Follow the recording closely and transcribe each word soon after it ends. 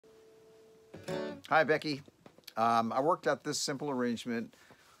Hi, Becky. I worked out this simple arrangement.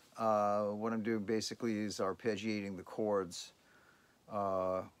 What I'm doing basically is arpeggiating the chords.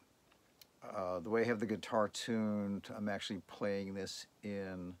 Uh, the way I have the guitar tuned, I'm actually playing this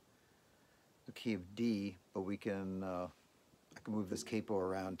in the key of D, but I can move this capo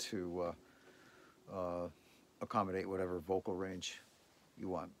around to accommodate whatever vocal range you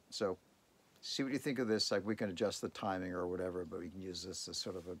want. So see what you think of this. Like, we can adjust the timing or whatever, but we can use this as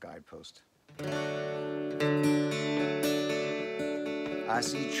sort of a guidepost. I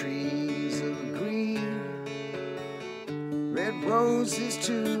see trees of green, red roses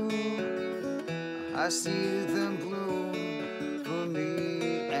too. I see them bloom for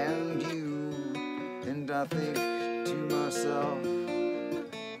me and you. And I think to myself,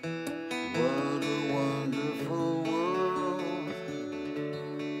 what a wonderful world.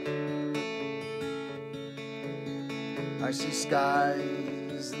 I see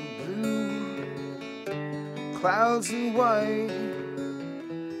skies of blue, clouds of white,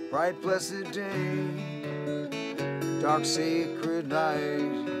 bright blessed day, dark sacred night.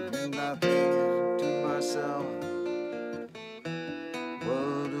 And I think to myself,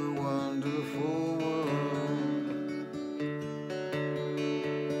 what a wonderful world.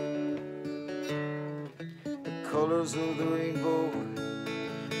 The colors of the rainbow,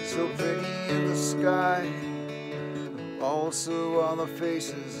 so pretty in the sky, also on the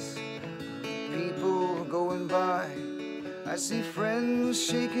faces of people going by. I see friends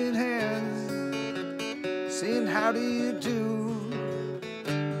shaking hands, saying how do you do,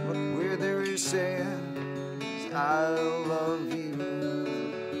 but where there is sand, I love you.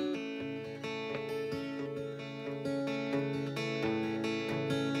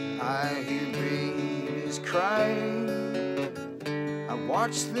 I hear babies crying, I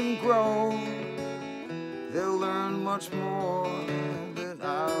watch them grow. They'll learn much more than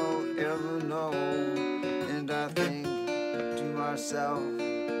I'll ever know. And I think to myself,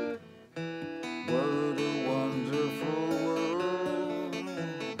 what a wonderful world.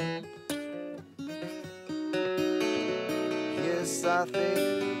 Yes, I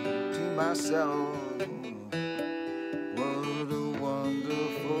think to myself,